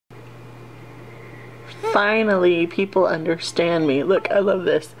Finally, people understand me. Look, I love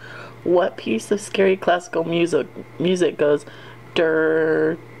this. What piece of scary classical music goes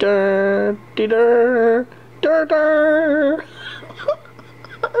dur dur de dur dur dur?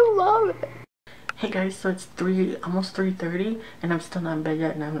 I love it. Hey guys, so it's almost 3:30 and I'm still not in bed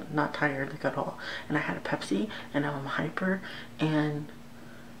yet and I'm not tired like at all. And I had a Pepsi and now I'm hyper and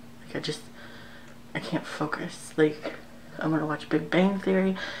like I can't focus. Like I'm gonna watch Big Bang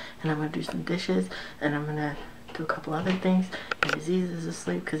Theory and I'm gonna do some dishes and I'm gonna do a couple other things. And Aziz is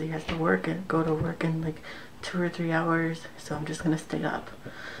asleep because he has to go to work in like 2 or 3 hours. So I'm just gonna stay up.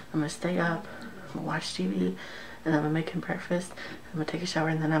 I'm gonna watch TV and I'm gonna make him breakfast. I'm gonna take a shower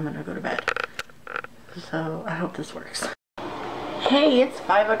and then I'm gonna go to bed. So I hope this works. Hey, it's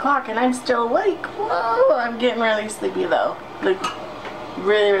 5 o'clock and I'm still awake. Whoa, I'm getting really sleepy though. Like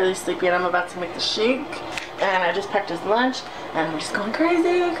really, really sleepy, and I'm about to make the shake. And I just packed his lunch and I'm just going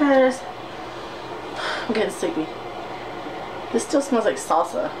crazy because I'm getting sleepy. This still smells like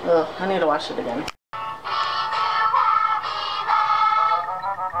salsa. Ugh, I need to wash it again.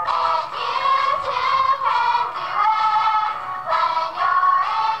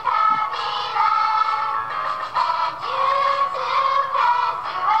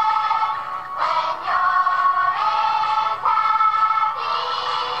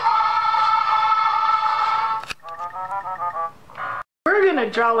 We're gonna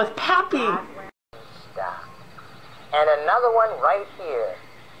draw with Pappy. And another one right here.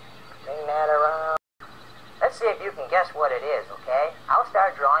 Bring that around. Let's see if you can guess what it is, okay? I'll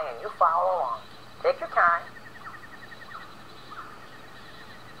start drawing and you follow along. Take your time.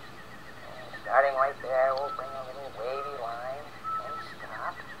 And starting right there, we'll bring a little wavy line and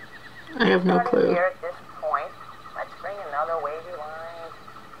stop. I have no clue. Here at this point, let's bring another wavy line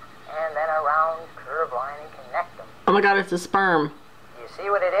and then a round curved line and connect them. Oh my god, it's a sperm. You see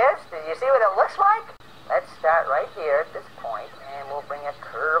what it is? Do you see what it looks like? Let's start right here at this point, and we'll bring a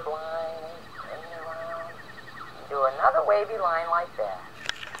curved line and bring it around and do another wavy line like that.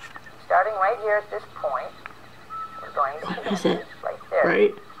 Starting right here at this point, we're going to Is it? Right there.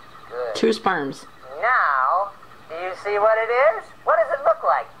 Right? Good. 2 sperms. Now, do you see what it is? What does it look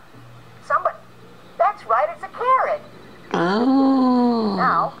like? That's right, it's a carrot. Oh.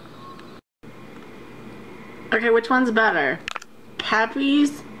 Now. Okay, which one's better?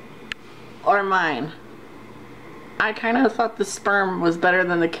 Pappy's or mine? I kind of thought the sperm was better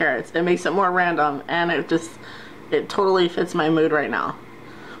than the carrots. It makes it more random and it totally fits my mood right now.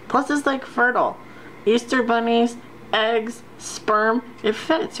 Plus it's like fertile. Easter bunnies, eggs, sperm, it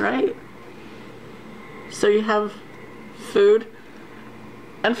fits, right? So you have food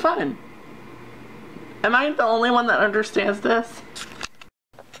and fun. Am I the only one that understands this?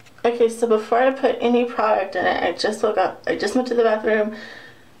 Okay, so before I put any product in it, I just woke up. I just went to the bathroom.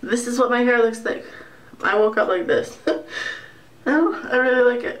 This is what my hair looks like. I woke up like this. Oh, I really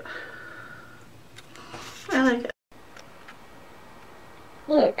like it. I like it.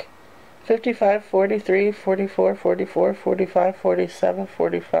 Look. 55, 43, 44, 44, 45, 47,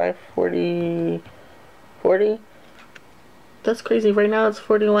 45, 40, 40. That's crazy. Right now it's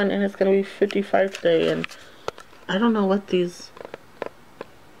 41 and it's going to be 55 today. And I don't know what these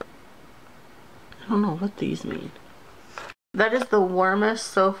mean. That is the warmest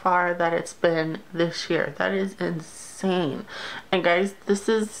so far that it's been this year. That is insane. And guys, this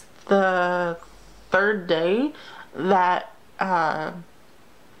is the 3rd day that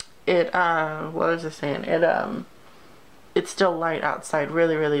what was I saying? It's still light outside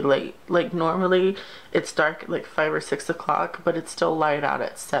really, really late. Like normally it's dark at like 5 or 6 o'clock, but it's still light out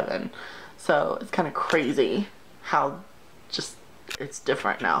at 7. So it's kind of crazy how just it's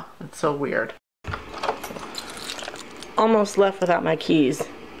different now. It's so weird. Almost left without my keys.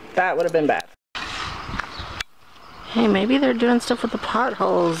 That would have been bad. Hey, maybe they're doing stuff with the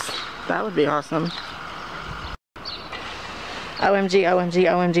potholes. That would be awesome. OMG, OMG,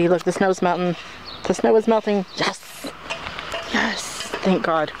 OMG. Look, the snow's melting. The snow is melting. Yes! Yes! Thank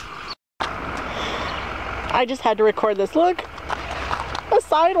God. I just had to record this. Look! A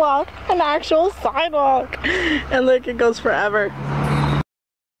sidewalk! An actual sidewalk! And look, it goes forever.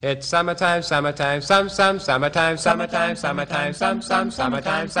 It's summertime, summertime, summertime, summertime, summertime, summertime,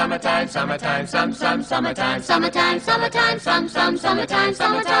 summertime, summertime, summertime, summertime, summertime,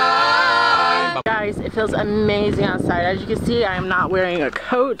 summertime. Guys, it feels amazing outside. As you can see, I am not wearing a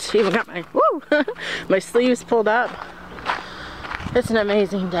coat. Even got my my sleeves pulled up. It's an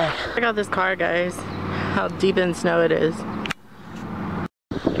amazing day. Check out this car, guys. How deep in snow it is.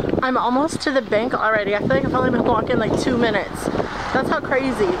 I'm almost to the bank already. I feel like I've only been walking like 2 minutes. That's how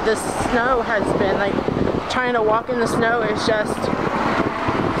crazy the snow has been. Like, trying to walk in the snow is just,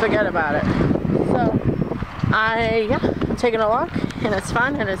 forget about it. So yeah, I'm taking a walk, and it's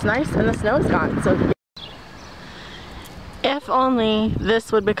fun, and it's nice, and the snow is gone. So if only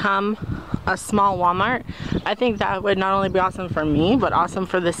this would become a small Walmart, I think that would not only be awesome for me, but awesome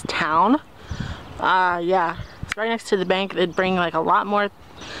for this town. Yeah, it's right next to the bank. It'd bring like a lot more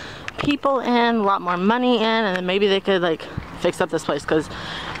people in, a lot more money in, and then maybe they could like fix up this place, because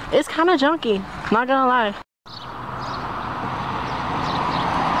it's kind of junky, not gonna lie.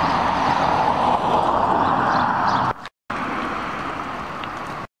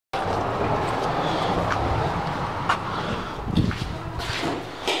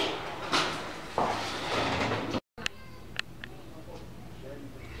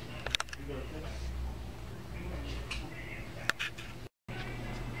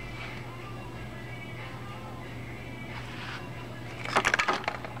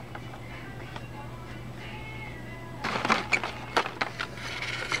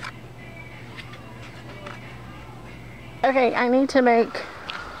 Okay, I need to make,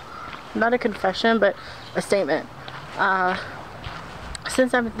 not a confession, but a statement.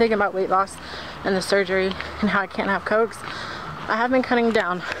 Since I've been thinking about weight loss and the surgery and how I can't have Cokes, I have been cutting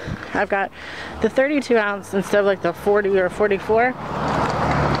down. I've got the 32 ounce instead of like the 40 or 44.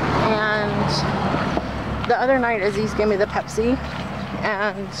 And the other night Aziz gave me the Pepsi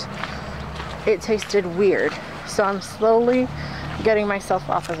and it tasted weird. So I'm slowly getting myself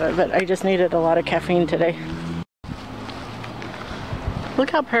off of it, but I just needed a lot of caffeine today.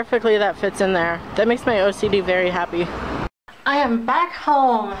 Look how perfectly that fits in there. That makes my OCD very happy. I am back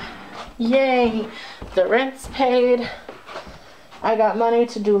home. Yay. The rent's paid. I got money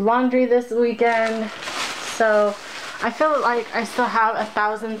to do laundry this weekend. So I feel like I still have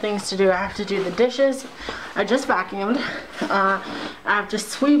 1,000 things to do. I have to do the dishes. I just vacuumed. I have to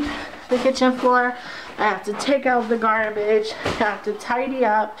sweep the kitchen floor. I have to take out the garbage. I have to tidy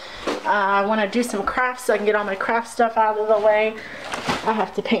up. I want to do some crafts so I can get all my craft stuff out of the way. I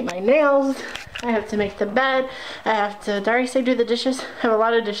have to paint my nails. I have to make the bed. I have to, did I already say do the dishes? I have a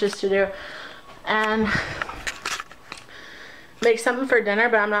lot of dishes to do. And make something for dinner,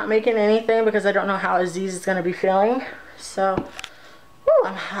 but I'm not making anything because I don't know how Aziz is going to be feeling. So, woo,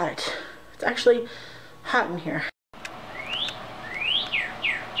 I'm hot. It's actually hot in here.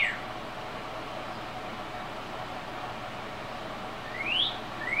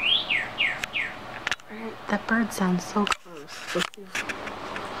 That bird sounds so close.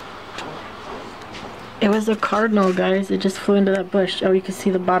 It was a cardinal, guys. It just flew into that bush. Oh, you can see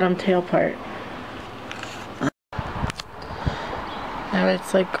the bottom tail part. Now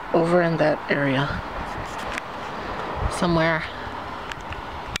it's like over in that area somewhere.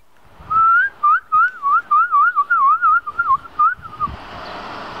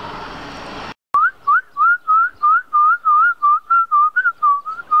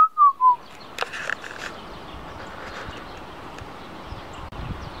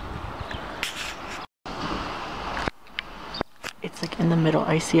 It's like in the middle.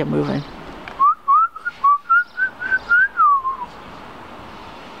 I see it moving.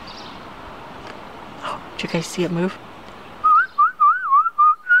 Oh, did you guys see it move?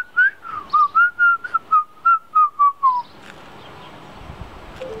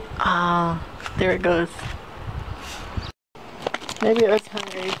 Ah, there it goes. Maybe it was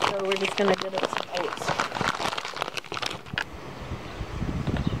hungry, so we're just gonna give it some oats.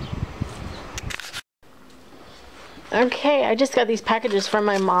 Okay, I just got these packages from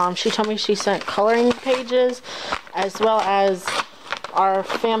my mom. She told me she sent coloring pages as well as our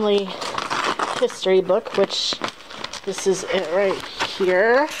family history book, which this is it right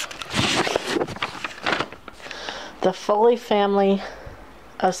here. The Foley Family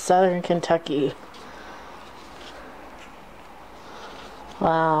of Southern Kentucky.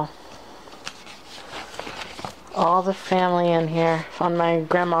 Wow. All the family in here on my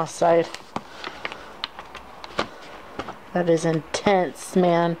grandma's side. That is intense,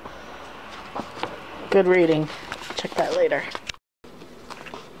 man. Good reading. Check that later.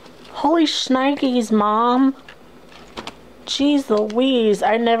 Holy shnikes, Mom. Jeez Louise.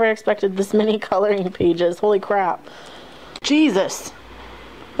 I never expected this many coloring pages. Holy crap. Jesus.